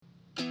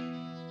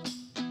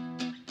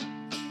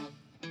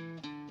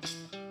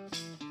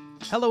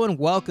Hello and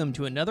welcome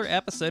to another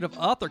episode of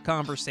Author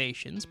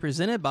Conversations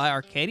presented by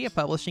Arcadia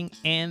Publishing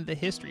and the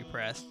History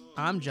Press.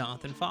 I'm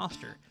Jonathan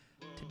Foster.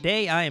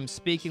 Today I am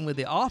speaking with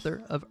the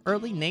author of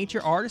Early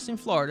Nature Artists in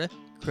Florida,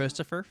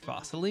 Christopher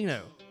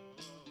Fasolino.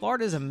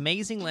 Florida's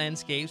amazing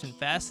landscapes and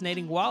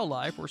fascinating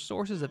wildlife were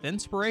sources of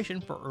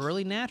inspiration for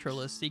early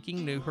naturalists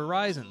seeking new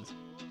horizons.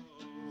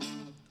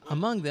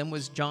 Among them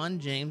was John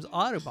James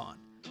Audubon.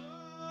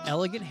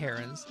 Elegant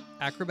herons,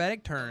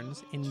 acrobatic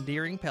terns,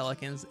 endearing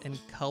pelicans, and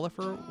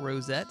colorful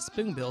rosette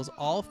spoonbills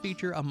all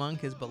feature among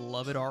his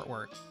beloved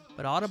artwork.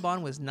 But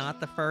Audubon was not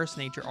the first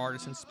nature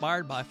artist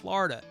inspired by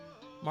Florida.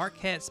 Mark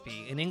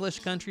Catesby, an English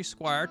country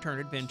squire turned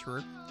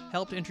adventurer,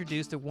 helped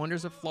introduce the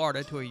wonders of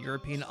Florida to a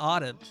European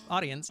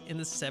audience in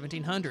the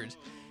 1700s.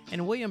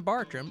 And William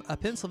Bartram, a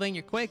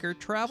Pennsylvania Quaker,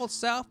 traveled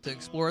south to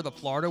explore the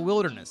Florida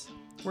wilderness,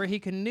 where he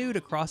canoed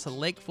across a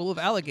lake full of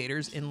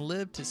alligators and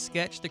lived to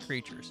sketch the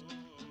creatures.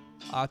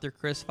 Author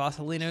Chris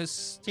Fasolino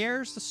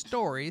shares the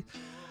story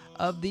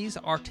of these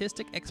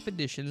artistic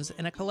expeditions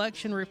in a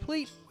collection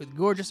replete with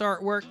gorgeous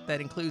artwork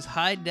that includes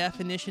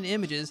high-definition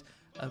images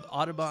of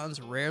Audubon's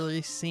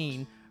rarely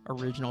seen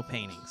original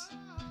paintings.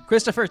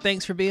 Christopher,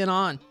 thanks for being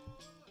on.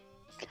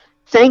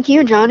 Thank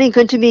you, Johnny.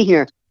 Good to be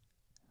here.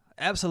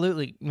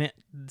 Absolutely.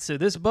 So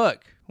this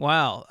book,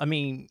 wow. I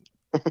mean,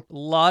 a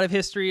lot of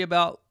history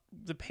about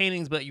the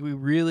paintings, but we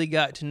really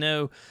got to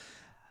know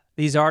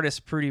these artists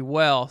pretty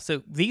well.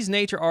 So these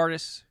nature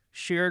artists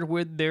shared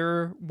with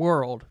their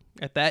world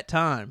at that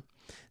time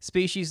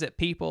species that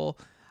people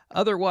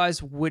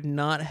otherwise would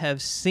not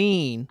have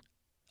seen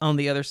on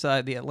the other side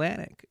of the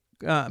Atlantic.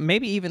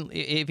 Maybe even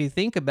if you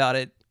think about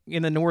it,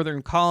 in the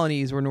northern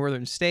colonies or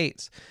northern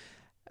states,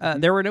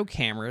 there were no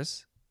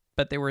cameras,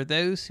 but there were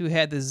those who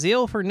had the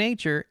zeal for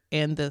nature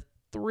and the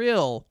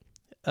thrill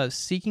of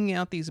seeking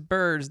out these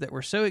birds that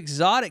were so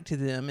exotic to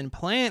them and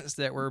plants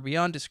that were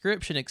beyond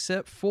description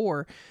except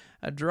for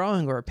a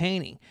drawing or a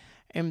painting.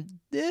 And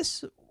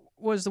this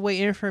was the way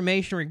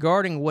information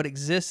regarding what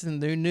exists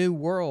in the new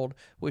world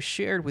was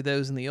shared with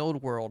those in the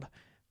old world.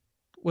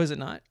 Was it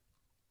not?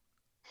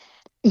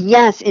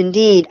 Yes,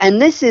 indeed.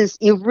 And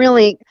you've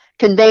really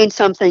conveyed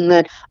something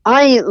that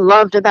I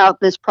loved about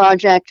this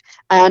project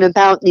and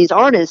about these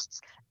artists,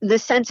 the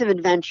sense of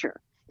adventure.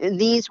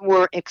 These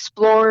were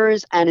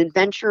explorers and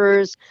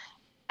adventurers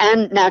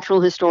and natural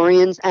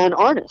historians and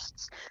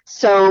artists.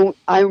 So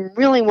I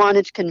really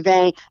wanted to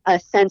convey a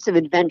sense of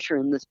adventure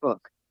in this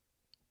book.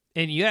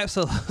 And you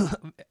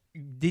absolutely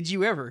did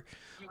you ever?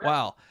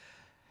 Wow.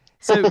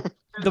 So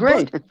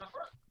the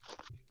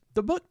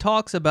book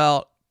talks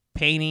about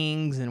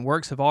paintings and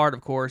works of art,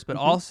 of course, but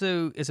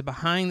also is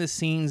behind the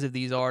scenes of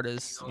these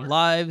artists'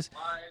 lives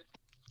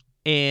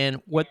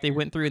and what they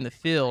went through in the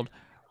field.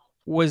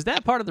 Was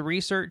that part of the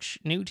research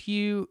new to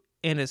you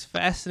and as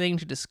fascinating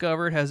to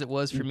discover as it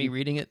was for me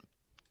reading it?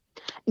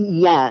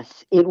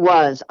 Yes, it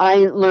was. I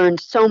learned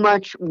so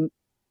much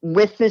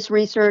with this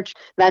research.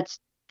 That's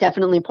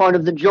definitely part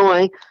of the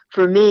joy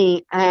for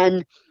me.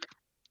 And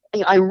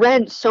I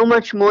read so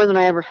much more than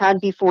I ever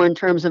had before in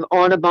terms of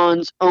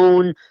Audubon's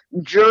own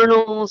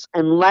journals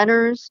and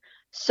letters.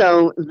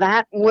 So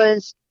that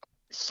was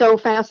so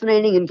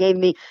fascinating and gave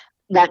me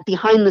that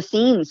behind the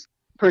scenes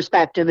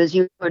perspective, as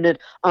you put it,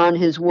 on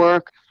his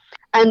work.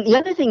 And the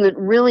other thing that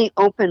really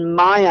opened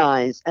my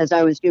eyes as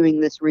I was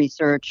doing this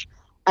research,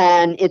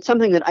 and it's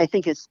something that I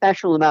think is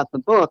special about the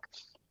book,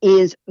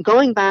 is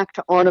going back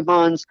to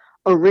Audubon's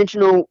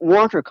original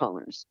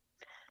watercolors.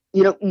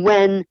 You know,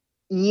 when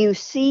you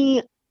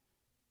see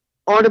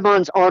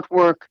Audubon's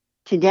artwork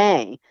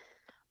today,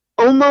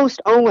 almost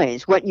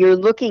always what you're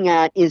looking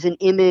at is an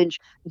image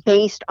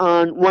based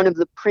on one of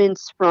the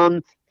prints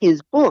from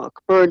his book,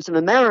 Birds of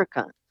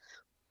America.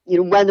 You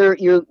know, whether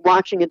you're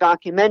watching a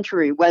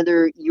documentary,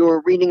 whether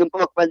you're reading a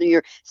book, whether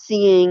you're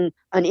seeing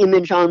an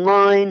image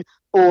online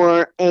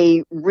or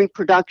a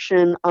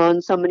reproduction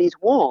on somebody's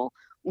wall,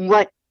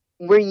 what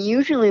we're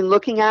usually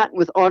looking at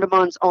with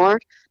Audubon's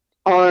art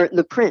are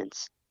the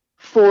prints.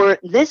 For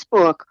this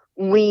book,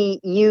 we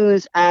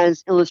use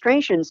as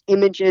illustrations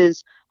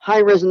images,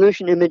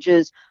 high-resolution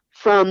images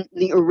from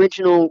the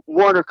original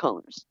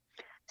watercolors.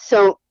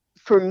 So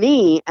for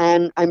me,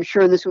 and I'm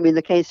sure this will be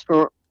the case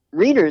for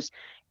readers,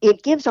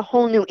 it gives a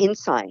whole new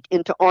insight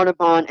into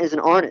Audubon as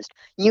an artist.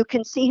 You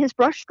can see his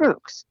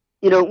brushstrokes,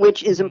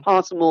 which is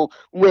impossible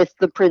with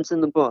the prints in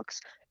the books.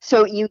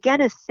 So you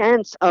get a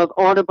sense of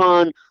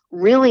Audubon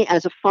really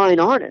as a fine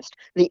artist,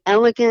 the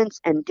elegance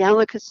and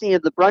delicacy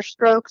of the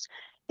brushstrokes,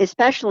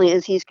 especially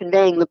as he's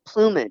conveying the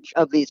plumage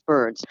of these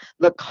birds,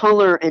 the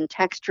color and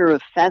texture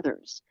of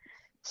feathers.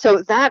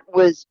 So that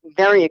was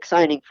very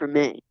exciting for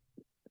me.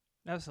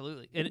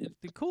 Absolutely. And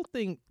the cool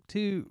thing,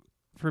 too,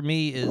 for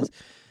me is,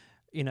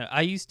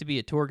 I used to be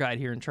a tour guide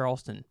here in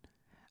Charleston.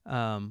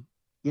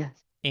 Yes.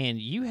 And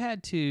you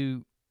had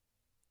to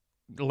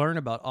learn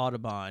about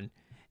Audubon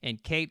and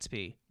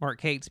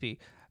Mark Catesby,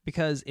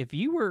 because if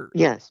you were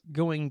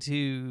going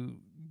to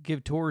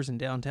give tours in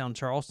downtown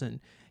Charleston,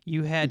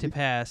 you had to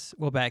pass,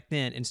 well, back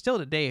then, and still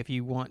today, if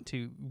you want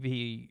to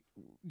be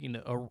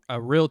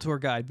a real tour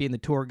guide, be in the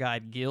tour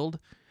guide guild,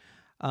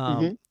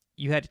 Hmm.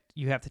 you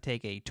have to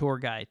take a tour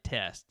guide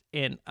test.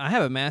 And I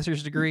have a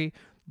master's degree,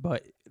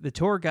 but the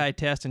tour guide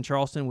test in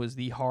Charleston was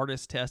the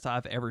hardest test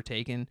I've ever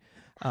taken.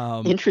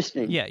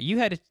 Interesting. Yeah, you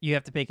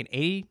have to make an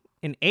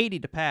 80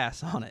 to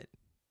pass on it,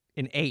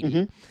 an 80.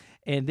 Hmm.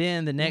 And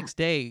then the Yeah. next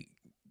day,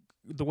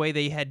 the way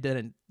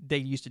they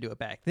used to do it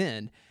back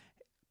then,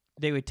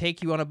 they would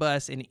take you on a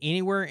bus, and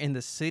anywhere in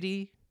the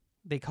city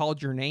they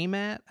called your name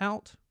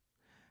out,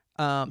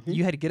 Hmm.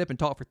 you had to get up and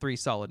talk for 3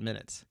 solid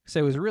minutes. So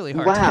it was a really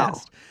hard Wow.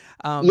 test.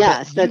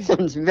 Yes, But that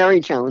sounds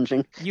very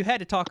challenging. you had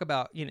to talk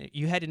about,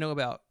 you had to know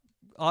about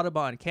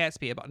Audubon and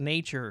Catesby, about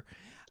nature,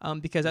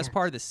 because that's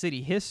part Yes. of the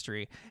city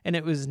history. And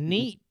it was Hmm.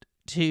 neat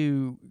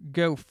to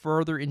go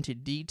further into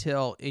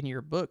detail in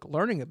your book,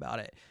 learning about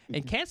it.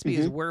 And Catesby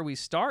is Hmm. where we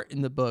start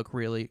in the book,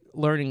 really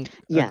learning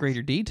a Yes.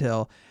 greater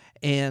detail.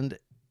 And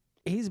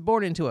he's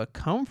born into a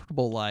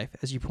comfortable life,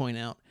 as you point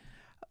out.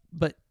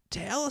 But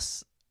tell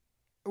us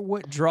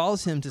what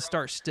draws him to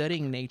start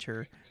studying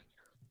nature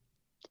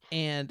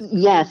and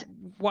Yes.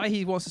 why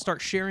he wants to start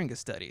sharing his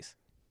studies.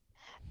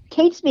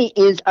 Catesby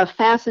is a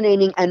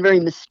fascinating and very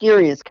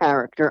mysterious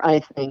character, I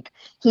think.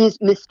 He's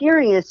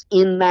mysterious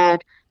in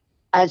that,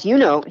 as you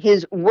know,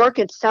 his work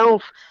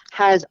itself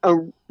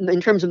in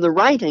terms of the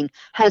writing,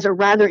 has a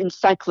rather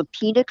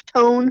encyclopedic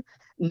tone.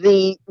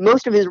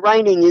 Most of his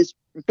writing is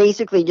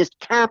basically just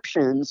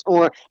captions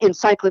or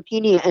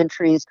encyclopedia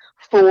entries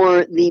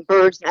for the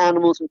birds and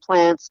animals and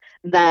plants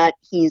that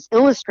he's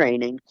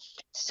illustrating.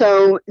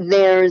 So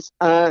there's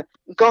a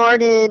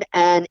guarded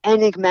and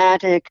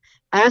enigmatic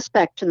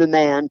aspect to the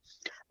man,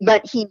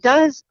 but he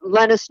does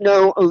let us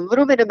know a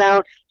little bit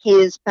about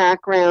his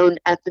background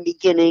at the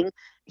beginning.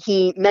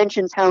 He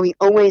mentions how he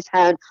always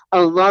had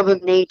a love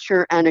of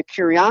nature and a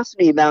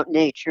curiosity about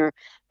nature,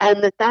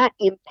 and that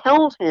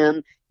impelled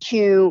him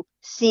to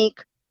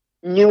seek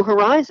new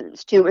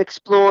horizons, to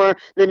explore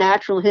the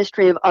natural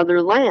history of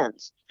other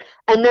lands.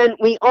 And then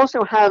we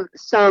also have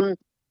some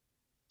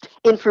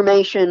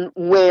information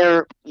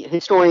where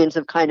historians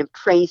have kind of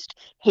traced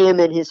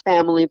him and his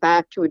family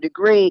back to a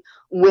degree,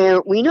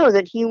 where we know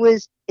that he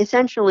was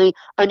essentially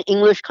an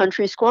English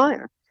country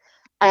squire.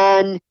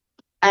 And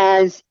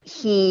as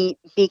he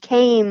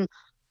became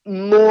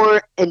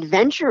more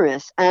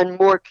adventurous and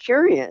more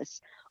curious,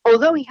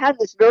 although he had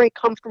this very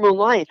comfortable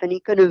life and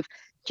he could have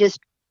just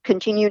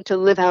continued to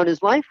live out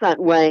his life that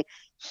way,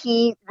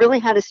 he really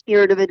had a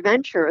spirit of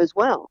adventure as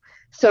well.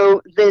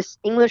 So this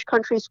English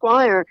country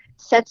squire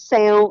set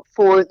sail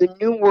for the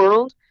New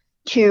World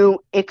to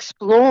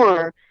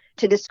explore,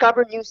 to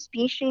discover new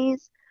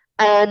species,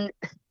 and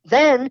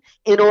then,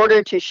 in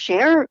order to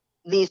share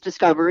these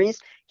discoveries,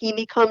 he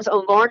becomes a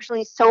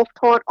largely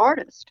self-taught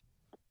artist.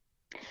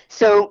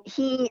 So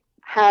he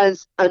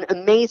has an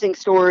amazing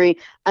story,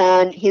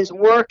 and his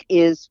work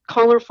is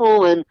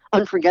colorful and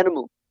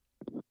unforgettable.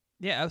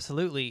 Yeah,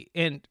 absolutely.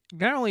 And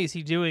not only is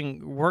he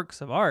doing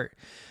works of art,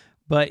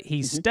 but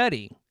he's Hmm.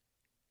 studying.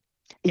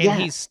 And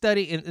he's Yes.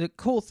 studying. And the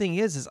cool thing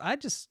is I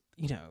just,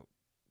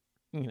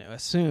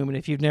 assume. And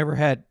if you've never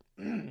had,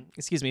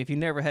 excuse me, if you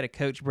never had a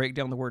coach break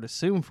down the word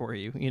assume for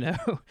you,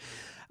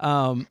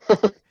 um,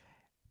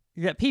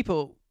 that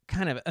people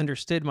kind of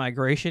understood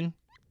migration.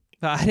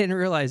 But I didn't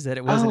realize that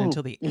it wasn't Oh.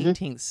 until the Hmm.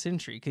 18th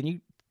century. Can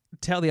you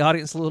tell the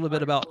audience a little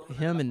bit about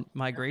him and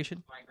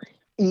migration?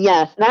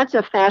 Yes, that's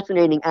a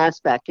fascinating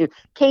aspect.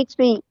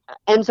 Catesby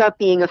ends up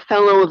being a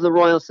fellow of the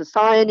Royal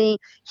Society.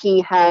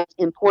 He has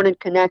important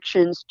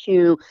connections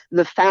to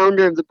the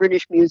founder of the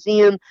British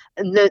Museum.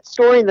 And the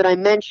story that I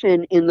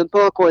mentioned in the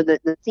book, or the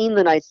scene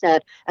that I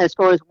set, as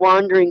far as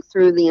wandering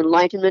through the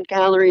Enlightenment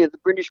Gallery of the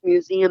British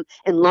Museum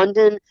in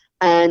London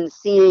and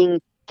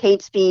seeing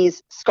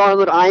Catesby's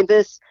Scarlet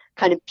Ibis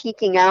kind of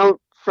peeking out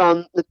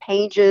from the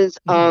pages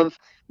of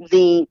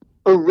the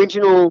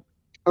original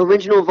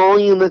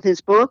volume of his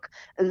book,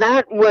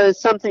 that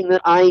was something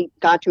that I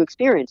got to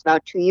experience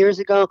about 2 years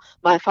ago.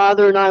 My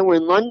father and I were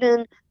in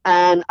London,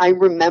 and I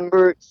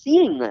remember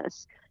seeing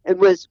this. It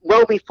was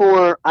well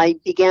before I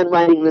began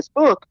writing this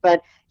book,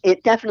 but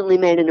it definitely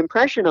made an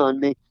impression on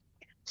me.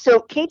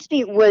 So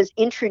Catesby was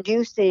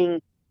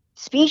introducing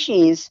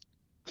species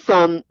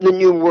from the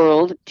New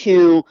World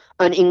to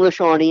an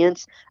English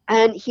audience.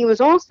 And he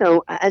was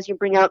also, as you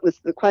bring out with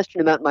the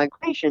question about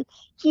migration,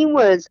 he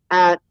was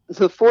at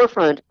the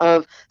forefront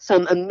of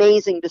some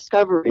amazing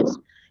discoveries.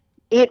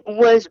 It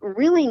was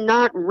really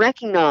not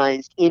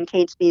recognized in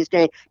Catesby's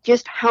day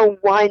just how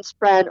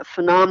widespread a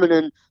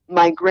phenomenon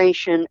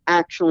migration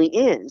actually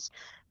is.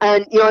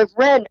 And, I've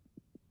read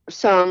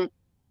some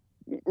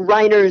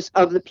writers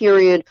of the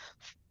period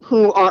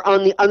who are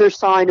on the other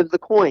side of the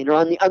coin or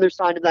on the other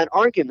side of that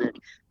argument,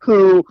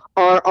 who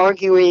are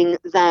arguing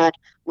that,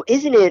 well,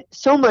 isn't it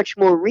so much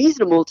more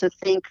reasonable to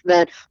think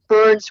that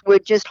birds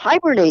would just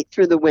hibernate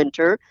through the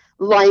winter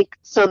like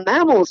some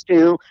mammals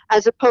do,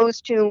 as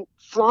opposed to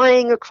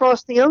flying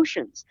across the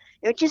oceans?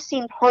 It just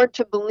seemed hard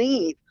to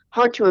believe,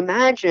 hard to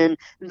imagine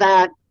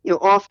that,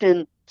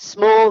 often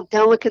small,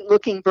 delicate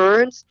looking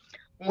birds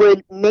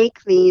would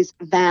make these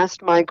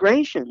vast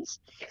migrations.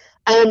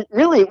 And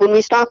really, when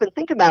we stop and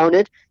think about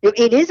it,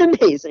 it is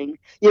amazing.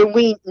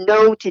 We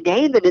know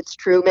today that it's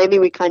true. Maybe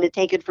we kind of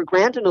take it for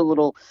granted a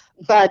little,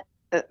 but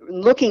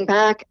looking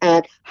back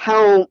at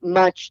how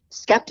much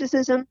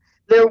skepticism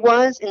there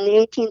was in the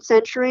 18th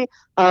century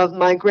of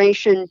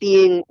migration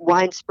being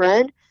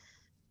widespread,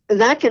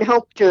 that can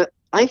help to,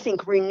 I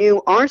think,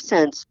 renew our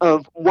sense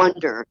of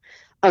wonder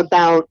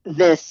about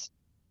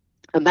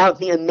about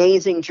the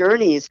amazing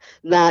journeys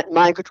that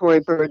migratory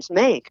birds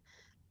make.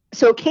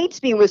 So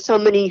Catesby was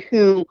somebody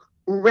who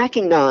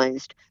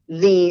recognized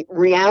the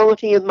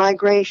reality of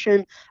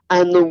migration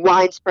and the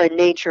widespread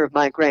nature of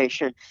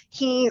migration.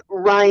 He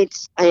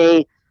writes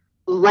a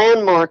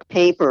landmark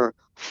paper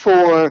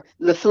for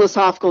the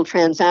Philosophical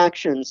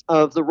Transactions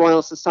of the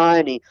Royal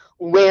Society,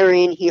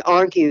 wherein he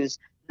argues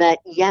that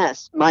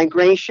yes,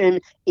 migration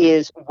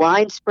is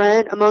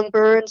widespread among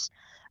birds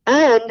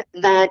and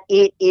that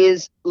it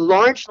is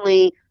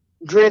largely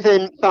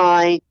driven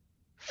by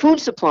food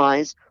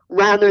supplies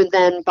rather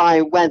than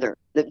by weather.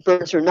 That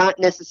birds are not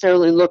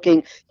necessarily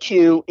looking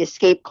to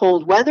escape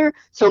cold weather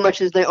so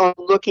much as they are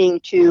looking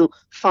to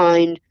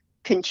find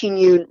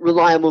continued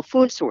reliable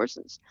food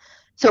sources.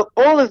 So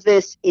all of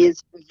this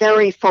is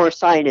very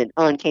far-sighted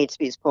on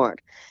Catesby's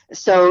part.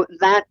 So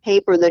that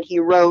paper that he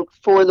wrote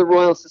for the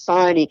Royal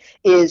Society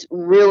is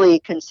really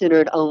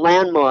considered a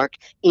landmark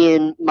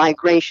in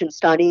migration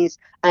studies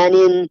and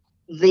in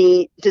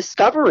the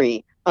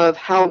discovery of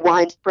how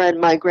widespread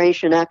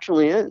migration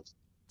actually is.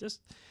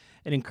 Just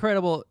an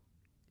incredible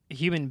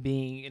human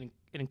being, an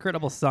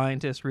incredible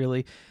scientist,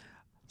 really.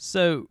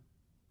 So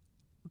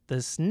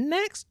this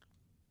next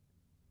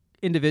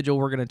individual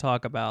we're going to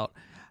talk about,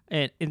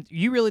 and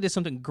you really did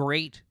something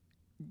great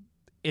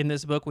in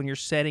this book when you're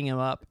setting him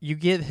up. You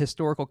give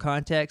historical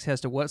context as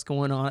to what's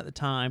going on at the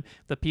time,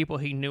 the people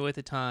he knew at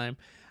the time,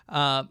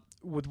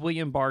 with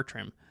William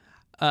Bartram.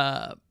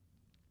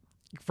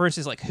 For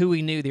instance, like who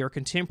he knew. They were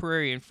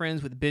contemporary and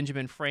friends with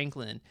Benjamin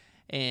Franklin,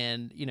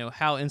 and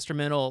how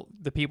instrumental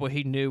the people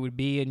he knew would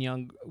be in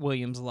young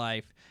William's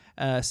life,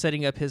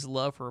 setting up his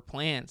love for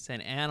plants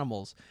and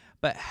animals.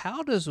 But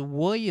how does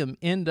William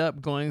end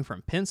up going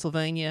from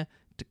Pennsylvania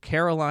to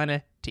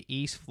Carolina to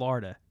East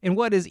Florida? And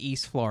what is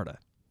East Florida?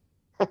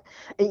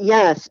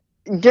 Yes.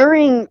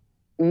 During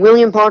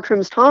William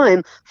Bartram's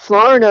time,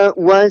 Florida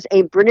was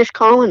a British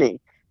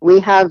colony. We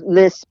have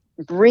this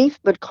brief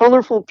but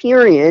colorful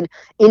period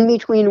in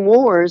between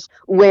wars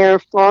where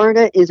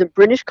Florida is a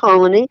British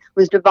colony,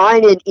 was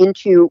divided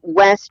into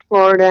West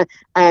Florida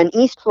and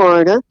East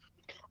Florida.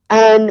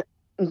 And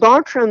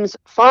Bartram's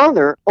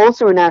father,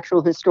 also a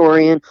natural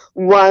historian,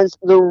 was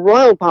the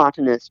royal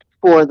botanist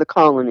for the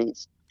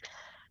colonies.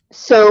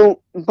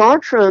 So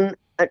Bartram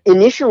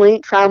initially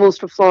travels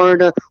to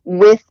Florida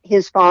with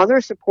his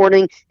father,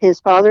 supporting his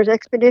father's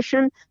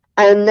expedition,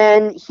 and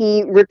then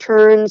he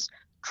returns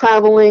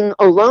traveling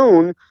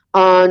alone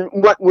on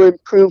what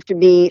would prove to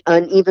be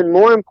an even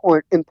more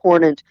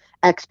important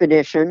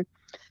expedition.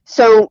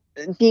 So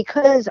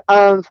because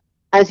of,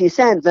 as you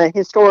said, the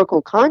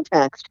historical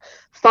context,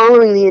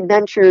 following the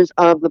adventures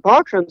of the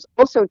Bartrams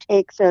also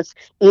takes us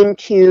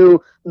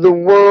into the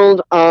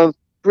world of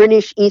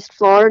British East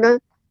Florida,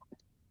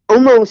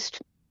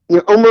 almost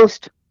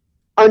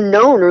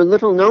unknown or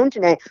little known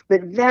today,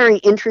 but very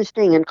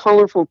interesting and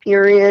colorful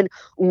period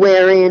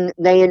wherein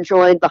they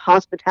enjoyed the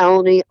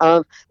hospitality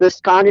of the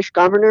Scottish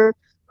governor,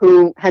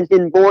 who had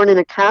been born in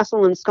a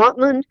castle in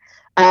Scotland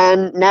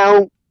and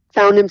now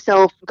found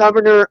himself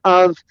governor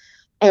of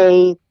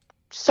a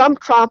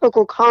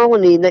subtropical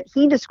colony that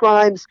he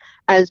describes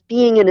as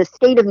being in a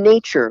state of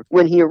nature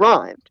when he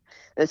arrived.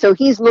 And so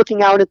he's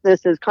looking out at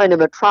this as kind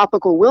of a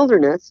tropical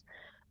wilderness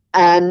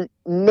and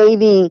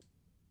maybe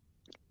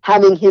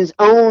having his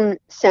own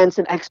sense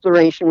of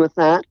exploration with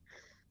that.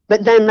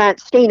 But then that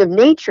state of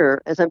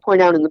nature, as I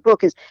point out in the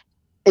book,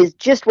 is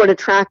just what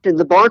attracted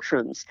the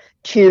Bartrams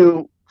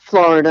to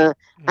Florida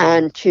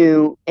and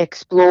to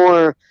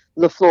explore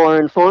the flora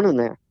and fauna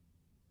there.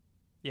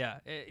 Yeah,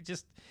 it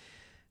just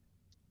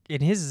in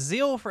his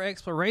zeal for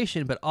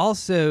exploration, but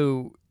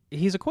also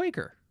he's a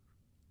Quaker.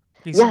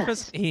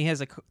 Yes. He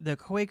has the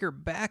Quaker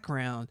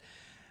background,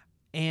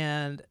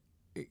 and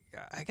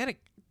I gotta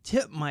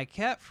tip my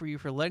cap for you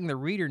for letting the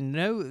reader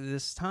know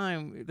this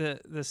time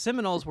the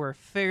Seminoles were a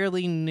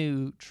fairly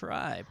new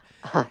tribe.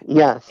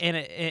 Yes.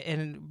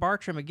 And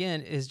Bartram,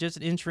 again, is just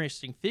an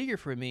interesting figure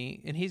for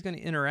me, and he's going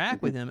to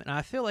interact with him. And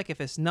I feel like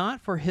if it's not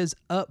for his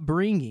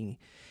upbringing,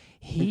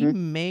 he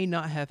may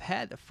not have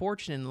had the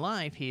fortune in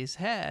life he's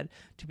had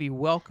to be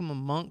welcome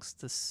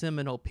amongst the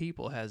Seminole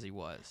people as he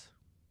was.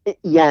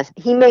 Yes,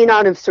 he may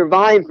not have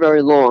survived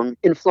very long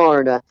in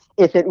Florida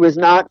if it was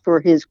not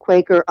for his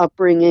Quaker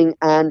upbringing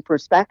and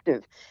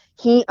perspective.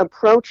 He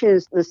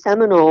approaches the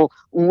Seminole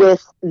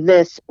with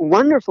this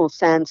wonderful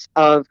sense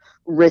of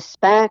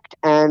respect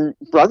and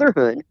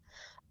brotherhood,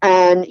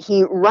 and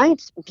he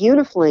writes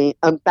beautifully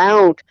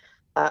about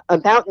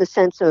the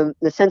sense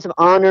of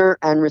honor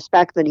and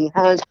respect that he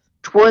has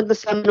toward the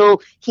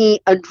Seminole.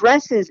 He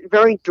addresses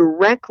very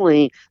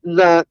directly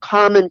the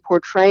common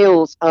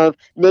portrayals of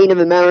Native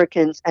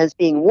Americans as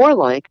being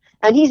warlike,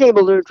 and he's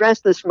able to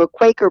address this from a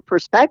Quaker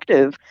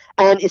perspective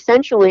and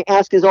essentially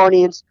ask his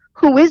audience,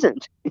 who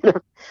isn't?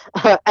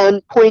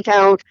 And point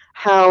out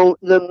how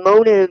the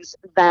motives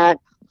that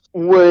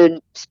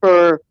would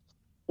spur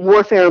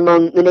warfare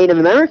among the Native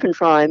American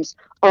tribes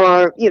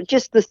are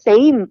just the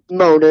same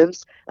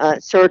motives,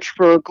 search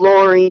for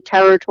glory,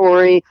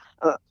 territory,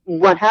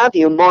 what have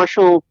you,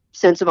 martial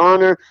sense of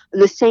honor,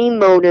 the same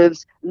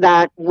motives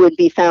that would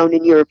be found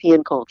in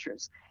European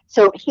cultures.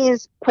 So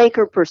his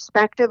Quaker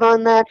perspective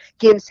on that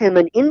gives him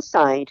an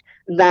insight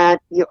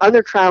that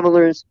other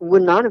travelers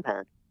would not have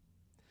had.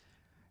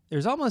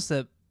 There's almost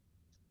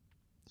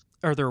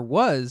there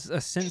was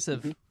a sense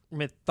of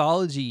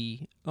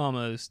mythology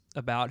almost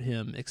about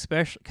him,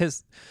 especially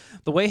because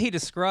the way he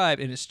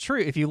described, and it's true,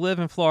 if you live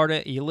in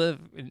Florida, you live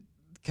in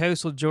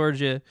coastal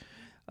Georgia,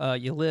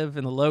 you live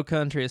in the low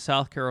country of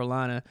South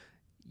Carolina,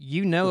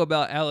 you know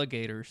about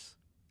alligators.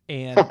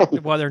 And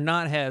while they're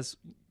not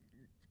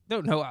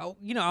don't know,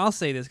 I'll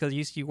say this because I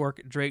used to work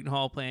at Drayton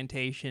Hall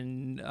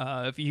Plantation.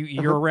 If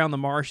you're around the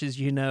marshes,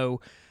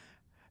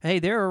 hey,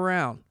 they're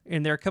around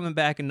and they're coming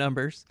back in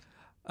numbers.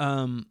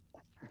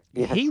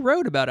 Yes. He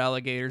wrote about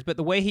alligators, but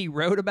the way he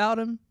wrote about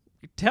them,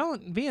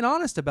 being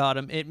honest about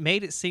him, it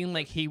made it seem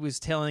like he was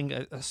telling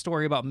a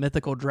story about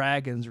mythical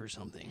dragons or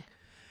something.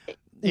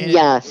 And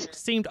yes. It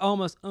seemed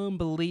almost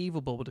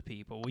unbelievable to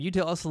people. Will you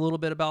tell us a little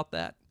bit about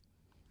that?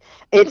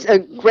 It's a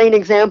great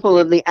example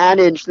of the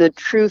adage that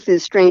truth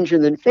is stranger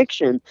than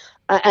fiction.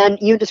 And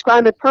you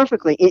describe it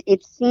perfectly.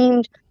 It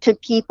seemed to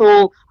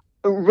people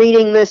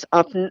reading this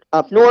up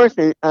north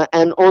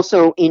and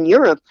also in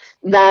Europe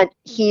that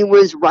he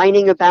was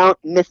writing about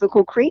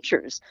mythical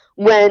creatures,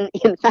 when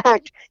in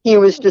fact he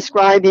was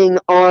describing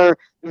our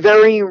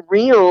very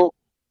real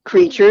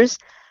creatures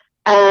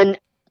and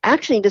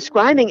actually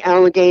describing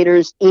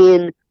alligators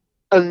in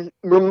a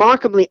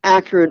remarkably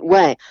accurate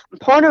way.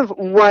 Part of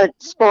what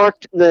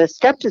sparked the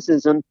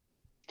skepticism,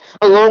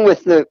 along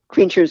with the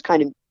creatures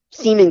kind of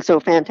seeming so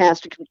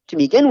fantastic to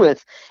begin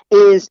with,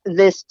 is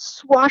this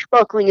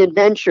swashbuckling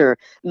adventure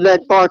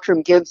that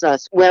Bartram gives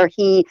us, where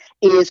he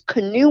is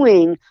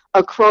canoeing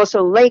across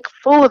a lake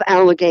full of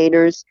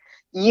alligators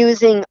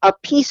using a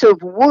piece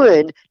of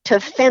wood to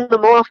fend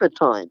them off at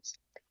times.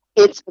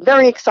 It's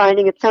very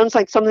exciting. It sounds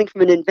like something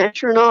from an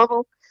adventure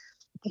novel,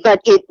 but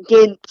it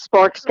did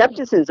spark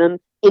skepticism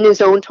in his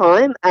own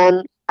time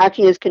and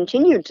actually has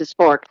continued to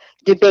spark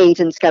debate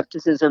and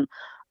skepticism.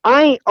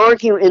 I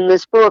argue in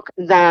this book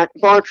that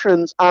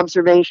Bartram's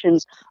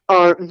observations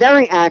are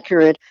very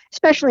accurate,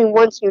 especially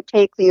once you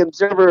take the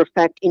observer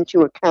effect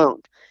into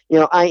account.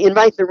 I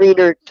invite the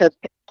reader to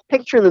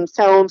picture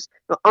themselves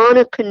on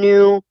a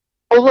canoe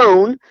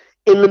alone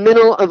in the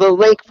middle of a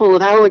lake full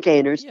of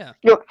alligators. Yeah.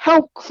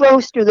 How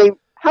close do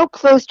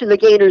the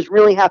gators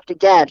really have to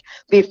get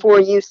before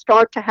you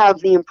start to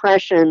have the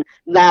impression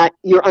that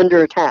you're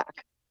under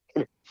attack?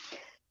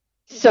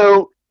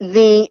 So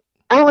the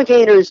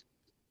alligators,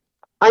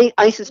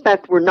 I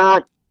suspect, were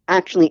not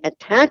actually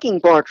attacking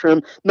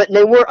Bartram, but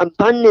they were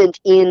abundant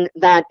in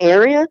that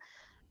area,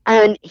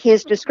 and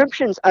his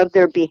descriptions of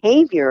their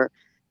behavior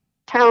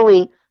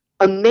tally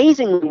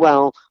amazingly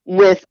well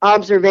with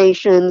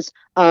observations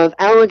of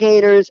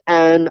alligators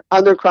and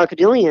other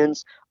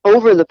crocodilians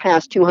over the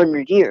past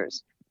 200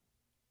 years.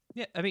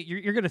 Yeah, I mean,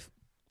 you're going to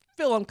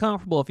feel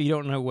uncomfortable if you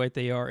don't know what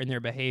they are in their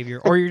behavior,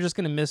 or you're just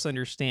going to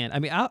misunderstand. I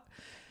mean,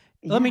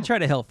 let me try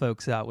to help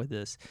folks out with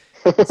this.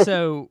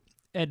 So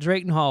at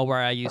Drayton Hall, where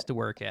I used to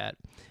work at,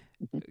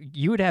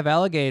 you would have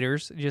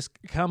alligators just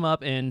come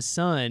up and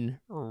sun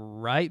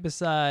right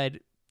beside,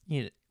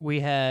 we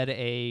had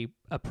a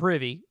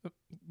privy,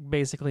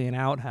 basically an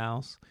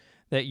outhouse,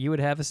 that you would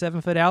have a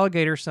 7-foot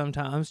alligator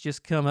sometimes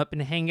just come up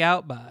and hang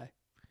out by.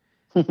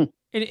 And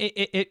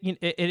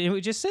it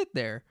would just sit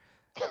there.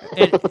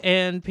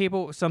 And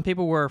some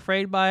people were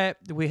afraid by it.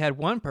 We had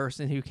one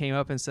person who came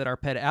up and said our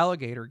pet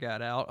alligator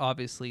got out.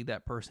 Obviously,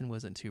 that person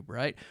wasn't too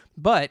bright,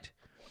 but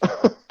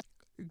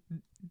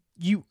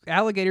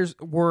alligators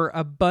were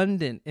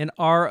abundant and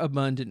are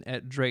abundant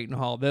at Drayton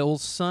Hall. They'll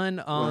sun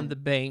on the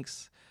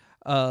banks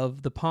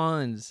of the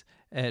ponds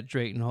at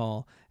Drayton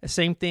Hall.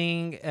 Same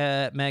thing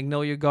at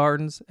Magnolia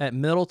Gardens. At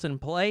Middleton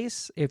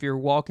Place, if you're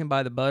walking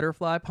by the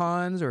butterfly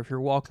ponds or if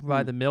you're walking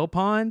by the mill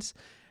ponds,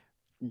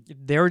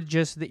 they're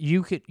just that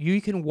you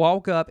can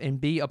walk up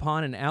and be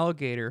upon an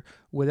alligator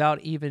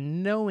without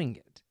even knowing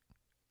it.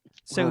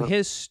 So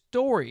his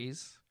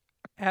stories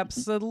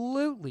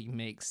absolutely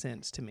make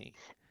sense to me.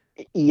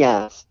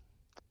 Yes.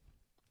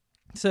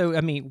 So,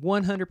 I mean,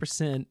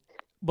 100%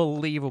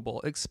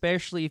 believable,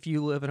 especially if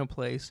you live in a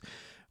place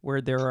where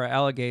there are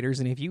alligators.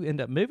 And if you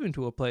end up moving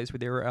to a place where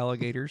there are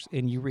alligators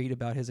and you read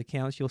about his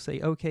accounts, you'll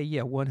say, okay,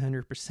 yeah,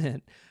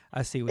 100%.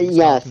 I see what he's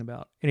talking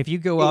about. And if you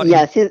go out...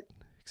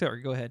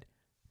 Sorry, go ahead.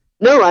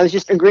 No, I was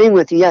just agreeing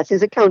with you. Yes,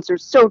 his accounts are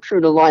so true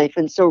to life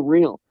and so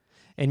real.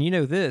 And you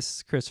know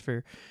this,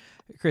 Christopher,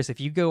 Chris, if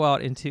you go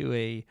out into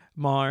a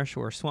marsh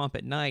or a swamp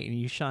at night and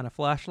you shine a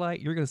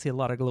flashlight, you're going to see a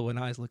lot of glowing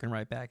eyes looking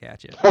right back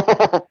at you.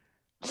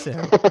 So,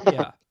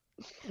 yeah.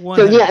 100%.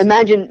 So yeah,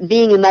 imagine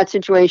being in that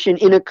situation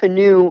in a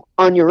canoe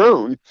on your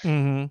own.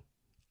 Mm-hmm.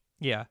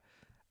 Yeah.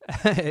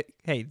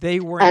 Hey, they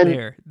weren't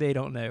there. They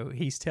don't know.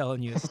 He's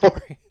telling you a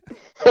story.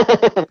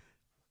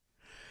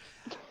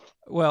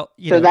 Well,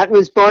 so that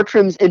was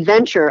Bartram's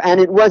adventure,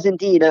 and it was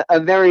indeed a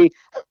very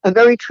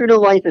true to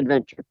life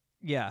adventure.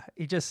 Yeah,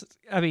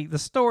 the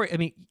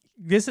story.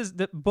 This is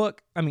the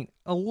book.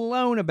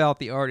 Alone about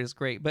the art is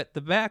great, but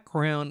the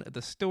background,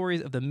 the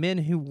stories of the men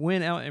who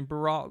went out and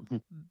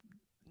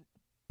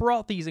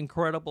brought these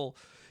incredible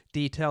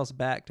details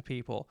back to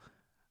people,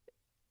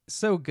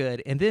 so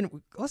good. And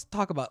then let's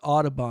talk about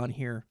Audubon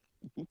here,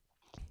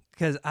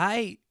 because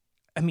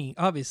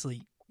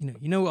obviously.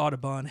 You know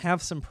Audubon,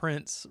 have some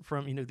prints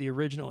from the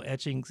original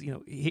etchings,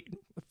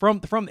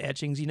 from the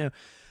etchings,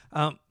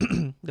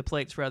 the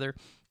plates rather.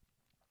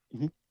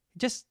 Mm-hmm.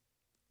 Just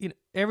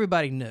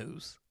everybody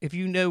knows, if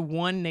you know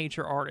one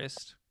nature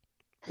artist,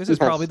 this is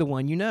probably the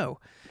one you know.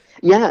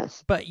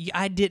 Yes. But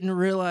I didn't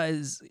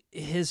realize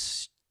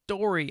his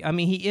story.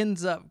 He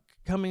ends up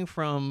coming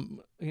from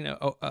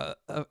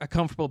a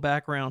comfortable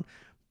background,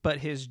 but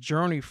his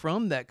journey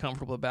from that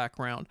comfortable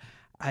background,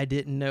 I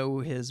didn't know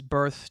his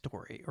birth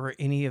story or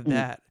any of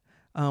that.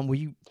 Will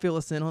you fill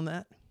us in on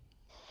that?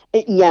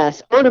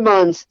 Yes,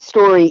 Audubon's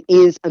story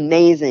is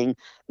amazing.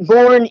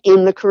 Born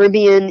in the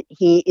Caribbean,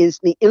 he is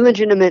the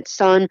illegitimate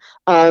son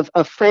of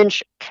a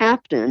French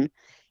captain.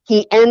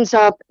 He ends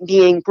up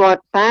being brought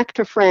back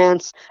to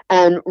France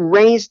and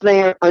raised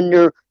there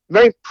under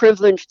very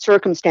privileged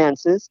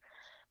circumstances.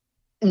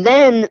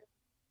 Then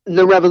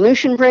the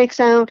revolution breaks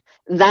out.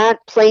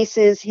 That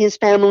places his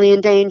family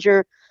in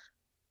danger.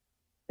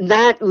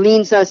 That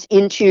leads us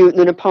into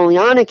the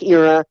Napoleonic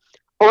era.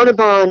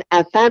 Audubon,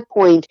 at that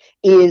point,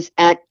 is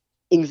at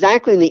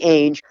exactly the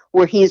age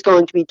where he's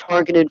going to be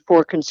targeted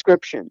for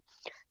conscription.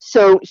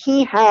 So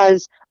he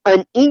has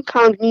an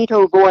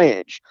incognito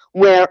voyage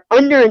where,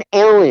 under an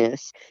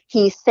alias,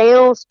 he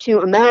sails to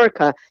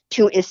America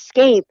to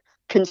escape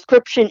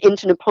conscription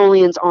into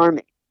Napoleon's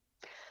army.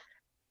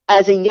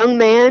 As a young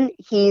man,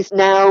 he's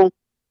now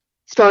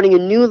starting a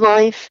new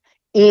life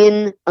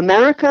in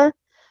America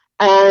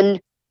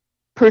and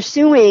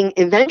pursuing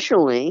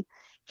eventually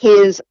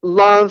his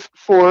love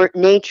for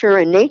nature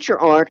and nature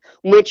art,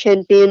 which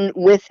had been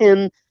with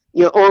him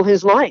all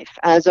his life.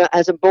 As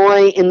a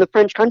boy in the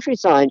French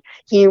countryside,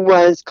 he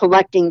was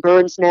collecting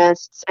birds'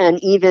 nests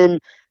and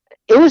even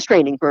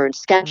illustrating birds,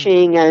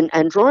 sketching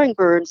and drawing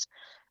birds.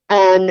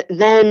 And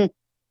then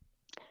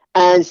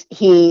as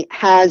he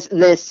has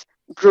this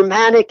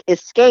dramatic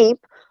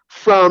escape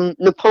from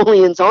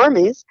Napoleon's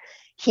armies,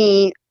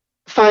 he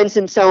finds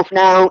himself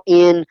now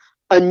in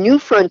a new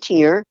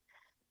frontier,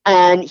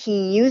 and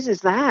he uses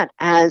that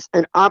as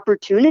an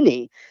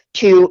opportunity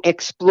to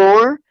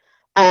explore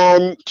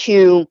and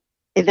to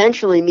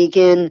eventually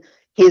begin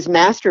his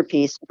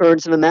masterpiece,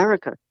 Birds of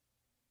America.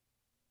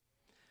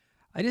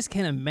 I just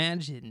can't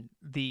imagine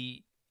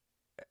I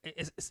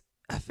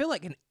feel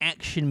like an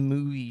action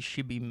movie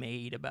should be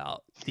made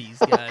about these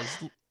guys.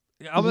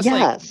 Almost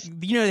yes.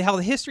 Like, how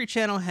the History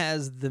Channel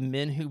has the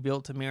men who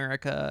built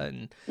America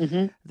and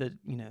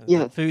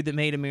the food that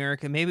made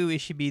America. Maybe we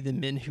should be the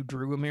men who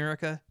drew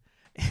America.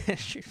 It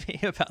should be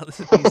about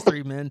these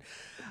three men.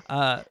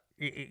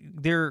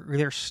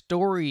 Their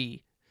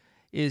story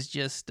is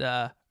just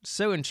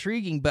so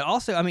intriguing, but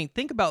also,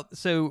 think about,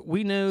 so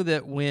we know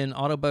that when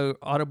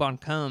Audubon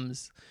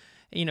comes,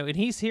 and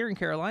he's here in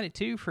Carolina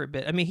too for a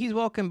bit. He's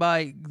welcomed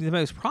by the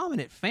most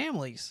prominent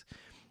families,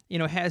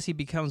 as he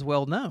becomes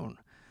well known.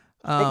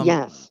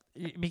 Yes.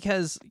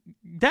 Because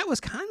that was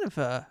kind of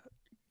a,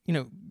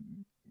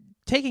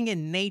 taking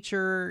in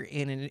nature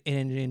and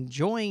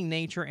enjoying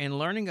nature and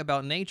learning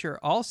about nature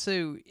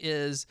also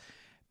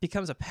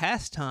becomes a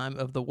pastime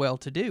of the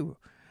well-to-do.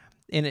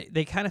 And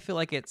they kind of feel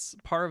like it's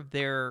part of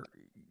their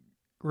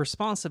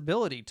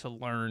responsibility to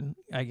learn,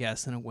 I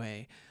guess, in a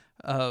way,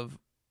 of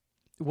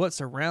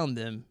what's around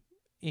them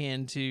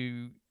and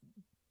to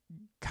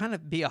kind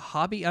of be a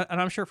hobby.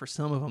 And I'm sure for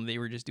some of them they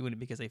were just doing it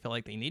because they felt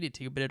like they needed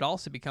to, but it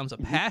also becomes a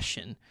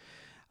passion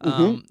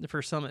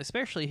for some,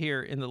 especially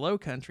here in the Low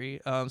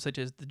Country, such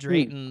as the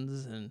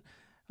Draytons and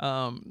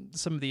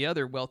some of the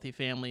other wealthy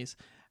families.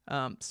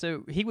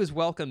 So he was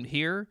welcomed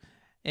here,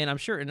 and I'm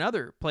sure in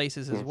other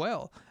places as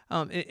well.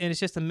 And it's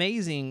just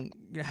amazing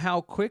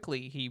how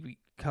quickly he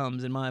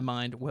becomes, in my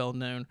mind, well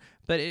known.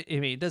 But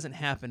it doesn't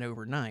happen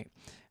overnight.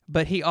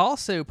 But he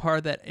also, part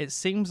of that, it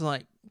seems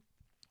like,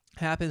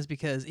 happens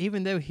because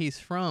even though he's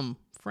from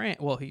France,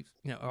 well, he's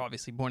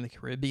obviously born in the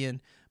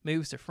Caribbean,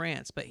 moves to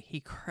France, but he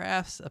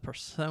crafts a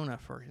persona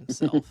for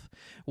himself.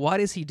 Why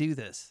does he do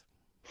this?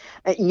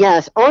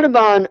 Yes,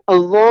 Audubon,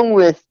 along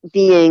with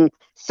being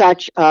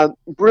such a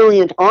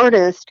brilliant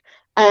artist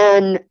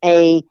and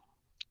a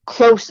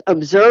close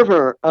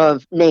observer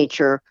of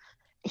nature,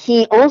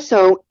 he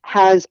also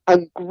has a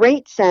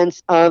great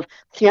sense of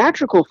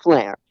theatrical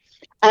flair.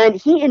 And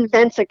he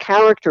invents a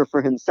character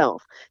for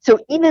himself. So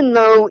even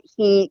though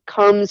he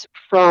comes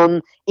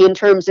from, in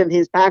terms of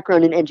his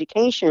background in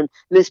education,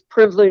 this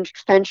privileged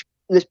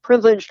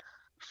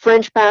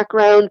French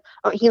background,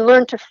 he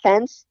learned to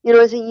fence,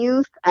 as a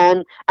youth,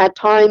 and at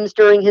times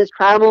during his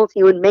travels,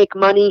 he would make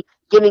money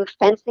giving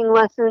fencing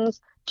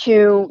lessons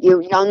to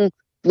young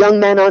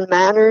men on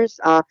manors.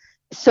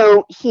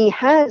 So he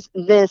has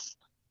this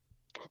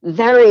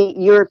very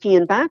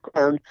European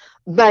background,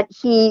 but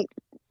he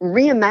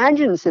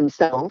reimagines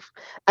himself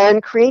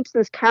and creates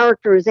this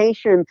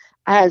characterization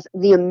as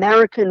the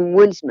American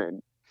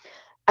woodsman.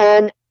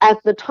 And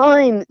at the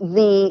time,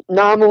 the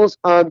novels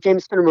of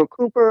James Fenimore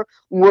Cooper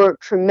were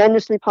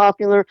tremendously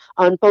popular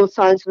on both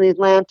sides of the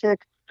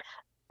Atlantic.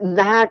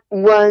 That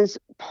was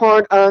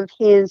part of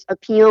his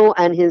appeal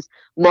and his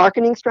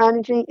marketing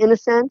strategy, in a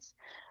sense.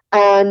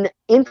 And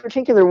in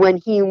particular, when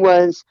he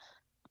was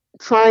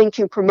trying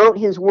to promote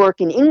his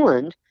work in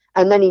England,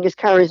 and then he just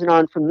carries it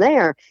on from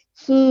there,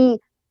 he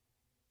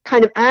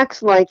kind of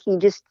acts like he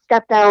just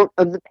stepped out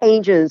of the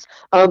pages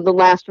of The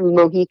Last of the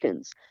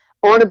Mohicans.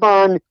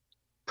 Audubon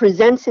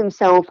presents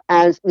himself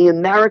as the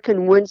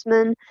American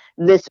woodsman,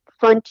 this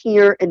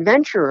frontier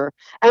adventurer.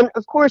 And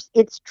of course,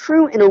 it's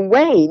true in a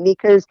way,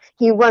 because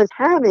he was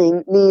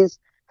having these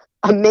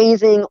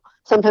amazing,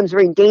 sometimes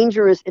very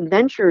dangerous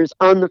adventures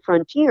on the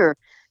frontier.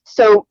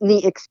 So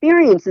the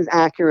experience is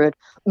accurate,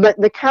 but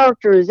the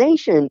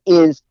characterization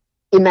is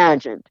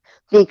imagined,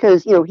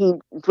 because he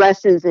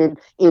dresses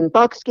in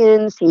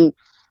buckskins.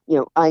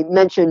 I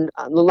mentioned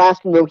The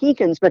Last of the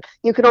Mohicans, but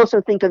you could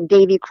also think of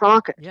Davy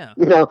Crockett. Yeah.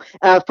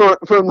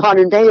 For a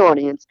modern day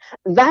audience,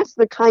 that's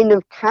the kind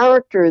of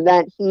character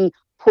that he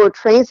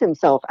portrays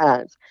himself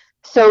as.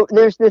 So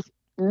there's this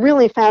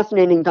really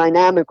fascinating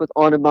dynamic with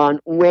Audubon,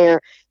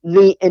 where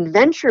the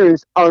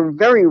adventures are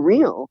very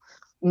real,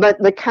 but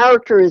the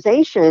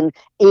characterization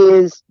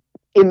is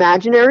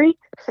imaginary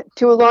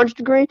to a large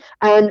degree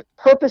and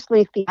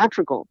purposely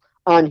theatrical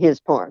on his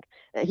part.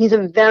 He's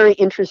a very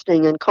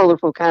interesting and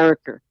colorful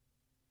character.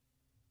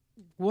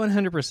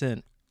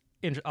 100%.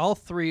 All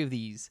three of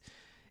these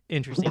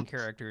interesting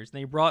characters,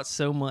 they brought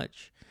so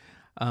much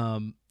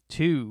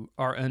to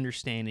our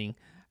understanding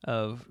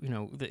of,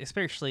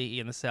 especially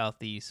in the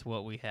Southeast,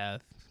 what we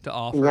have to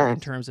offer in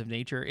terms of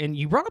nature. And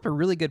you brought up a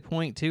really good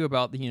point too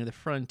about the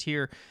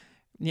frontier.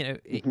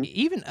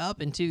 Even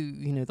up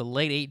into the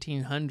late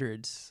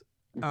 1800s,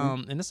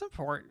 and in some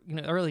part,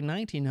 early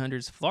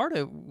 1900s,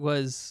 Florida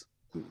was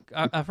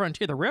a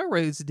frontier. The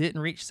railroads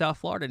didn't reach South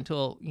Florida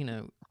until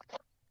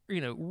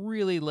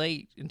really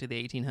late into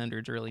the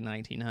 1800s, early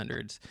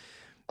 1900s.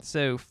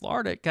 So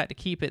Florida got to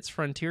keep its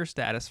frontier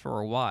status for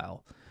a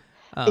while.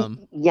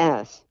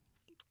 Yes,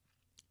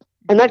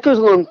 and that goes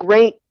along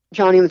great,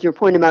 Johnny, with your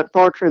point about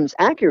Bartram's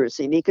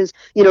accuracy, because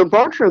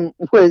Bartram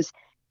was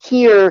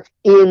here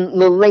in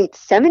the late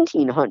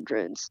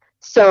 1700s.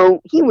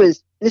 So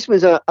this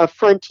was a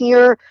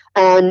frontier,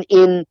 and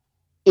in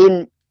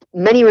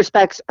many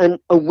respects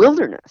a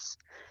wilderness.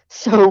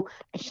 So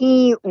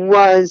he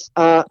was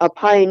a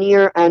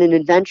pioneer and an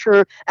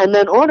adventurer. And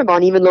then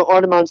Audubon, even though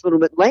Audubon's a little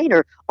bit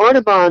later,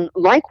 Audubon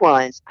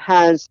likewise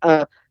has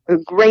a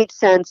great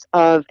sense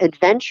of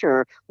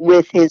adventure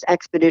with his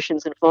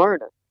expeditions in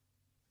Florida.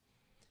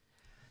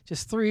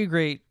 Just three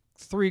great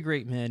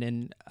men,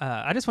 and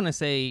I just want to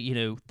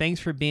say, thanks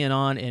for being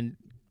on. And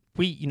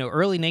we,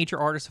 Early Nature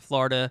Artists of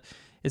Florida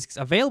is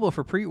available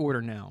for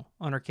pre-order now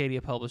on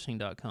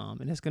ArcadiaPublishing.com,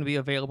 and it's going to be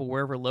available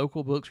wherever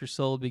local books are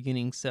sold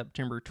beginning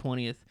September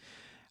 20th.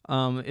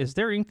 Is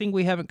there anything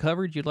we haven't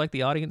covered you'd like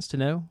the audience to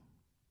know?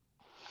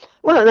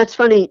 Well, that's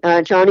funny,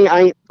 Johnny.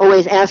 I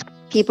always ask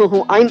people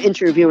who I'm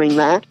interviewing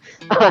that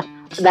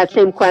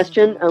same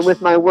question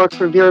with my work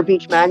for Vero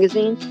Beach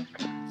Magazine.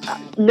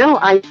 No,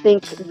 I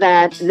think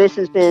that this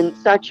has been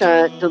such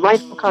a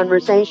delightful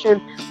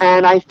conversation,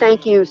 and I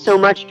thank you so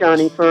much,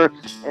 Johnny, for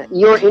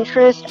your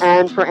interest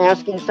and for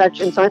asking such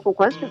insightful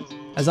questions.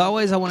 As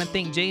always, I want to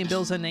thank Jay and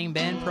Bill's Unnamed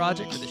Band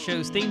Project for the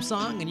show's theme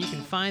song, and you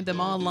can find them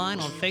online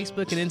on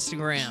Facebook and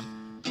Instagram.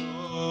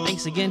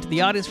 Thanks again to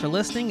the audience for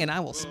listening, and I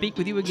will speak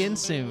with you again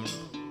soon.